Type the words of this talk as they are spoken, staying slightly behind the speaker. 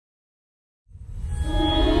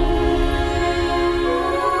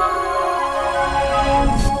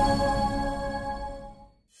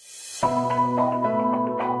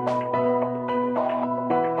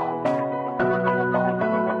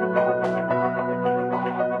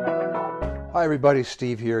Hi everybody,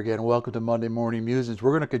 Steve here again. Welcome to Monday Morning Musings.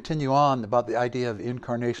 We're going to continue on about the idea of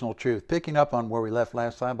incarnational truth, picking up on where we left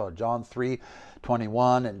last time about John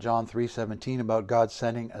 3:21 and John 3:17 about God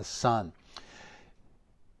sending a son.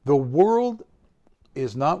 The world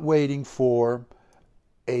is not waiting for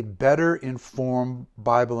a better informed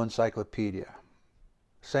Bible encyclopedia.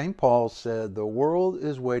 St. Paul said the world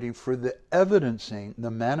is waiting for the evidencing,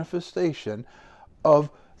 the manifestation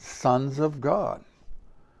of sons of God.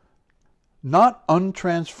 Not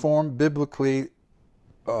untransformed, biblically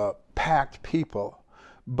packed people,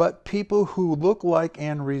 but people who look like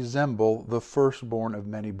and resemble the firstborn of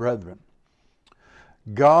many brethren.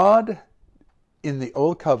 God, in the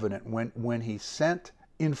Old Covenant, when he sent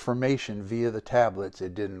information via the tablets,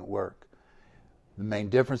 it didn't work. The main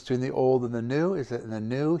difference between the Old and the New is that in the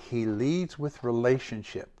New, he leads with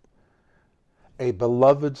relationship. A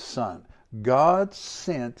beloved son. God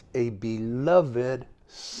sent a beloved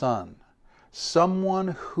son. Someone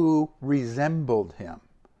who resembled him.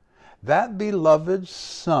 That beloved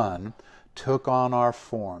son took on our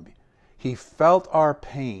form. He felt our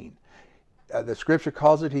pain. The scripture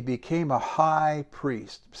calls it, he became a high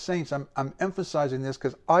priest. Saints, I'm emphasizing this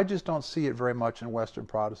because I just don't see it very much in Western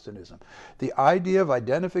Protestantism. The idea of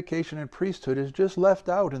identification and priesthood is just left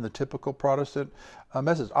out in the typical Protestant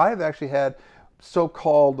message. I have actually had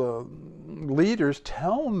so-called leaders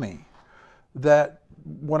tell me that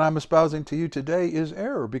what I'm espousing to you today is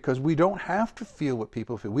error, because we don't have to feel what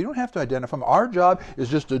people feel. We don't have to identify them. Our job is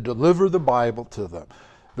just to deliver the Bible to them.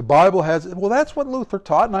 The Bible has, well, that's what Luther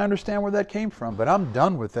taught, and I understand where that came from, but I'm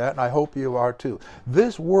done with that, and I hope you are too.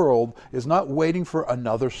 This world is not waiting for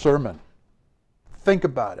another sermon. Think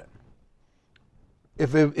about it.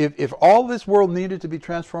 If all this world needed to be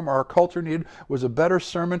transformed, or our culture needed, was a better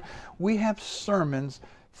sermon, we have sermons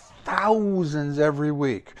thousands every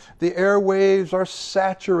week. The airwaves are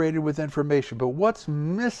saturated with information, but what's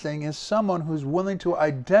missing is someone who's willing to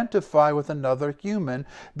identify with another human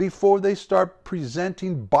before they start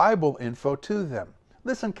presenting Bible info to them.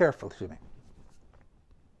 Listen carefully to me.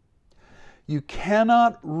 You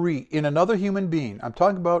cannot read in another human being, I'm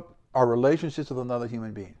talking about our relationships with another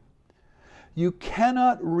human being. You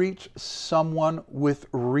cannot reach someone with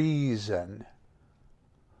reason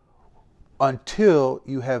until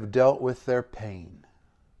you have dealt with their pain.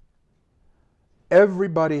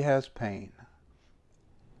 Everybody has pain.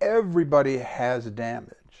 Everybody has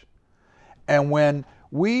damage. And when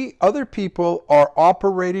other people are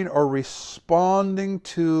operating or responding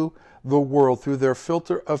to the world through their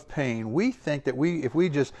filter of pain, we think that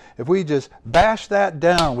if we just bash that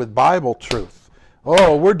down with Bible truth,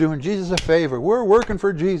 oh, we're doing Jesus a favor, we're working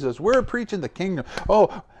for Jesus, we're preaching the kingdom.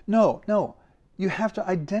 Oh, no. You have to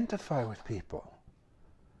identify with people.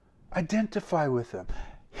 Identify with them.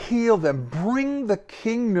 Heal them. Bring the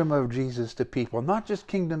kingdom of Jesus to people, not just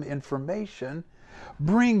kingdom information.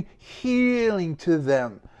 Bring healing to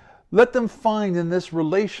them. Let them find in this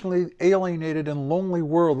relationally alienated and lonely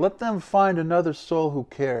world, let them find another soul who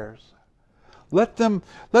cares. Let them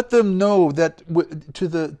know that to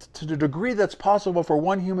the degree that's possible for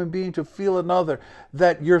one human being to feel another,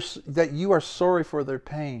 that you are sorry for their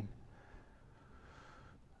pain.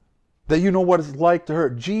 That you know what it's like to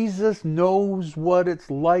hurt. Jesus knows what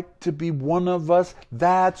it's like to be one of us.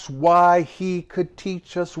 That's why he could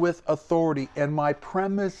teach us with authority. And my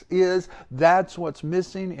premise is that's what's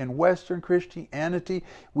missing in Western Christianity.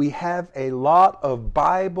 We have a lot of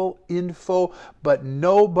Bible info, but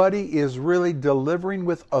nobody is really delivering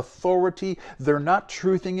with authority. They're not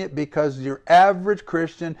truthing it because your average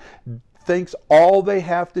Christian thinks all they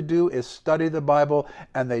have to do is study the Bible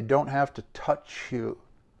and they don't have to touch you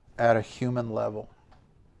at a human level.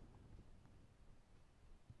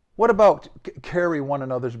 What about carry one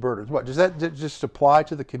another's burdens? What, does that just apply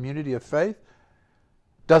to the community of faith?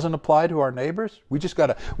 Doesn't apply to our neighbors? We just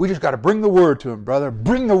gotta bring the word to them, brother.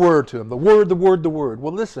 Bring the word to them. The word.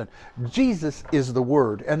 Well, listen, Jesus is the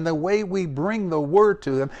word, and the way we bring the word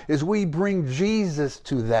to them is we bring Jesus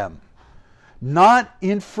to them. Not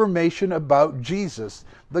information about Jesus.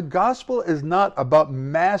 The gospel is not about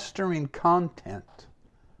mastering content.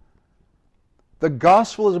 The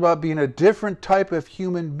gospel is about being a different type of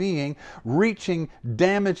human being, reaching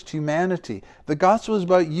damaged humanity. The gospel is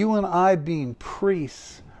about you and I being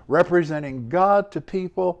priests, representing God to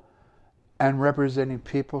people and representing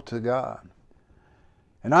people to God.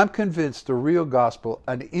 And I'm convinced the real gospel,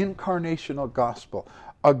 an incarnational gospel,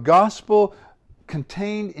 a gospel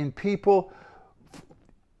contained in people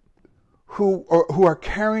who are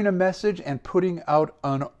carrying a message and putting out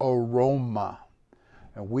an aroma.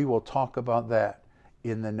 And we will talk about that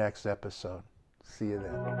in the next episode. See you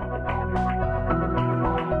then.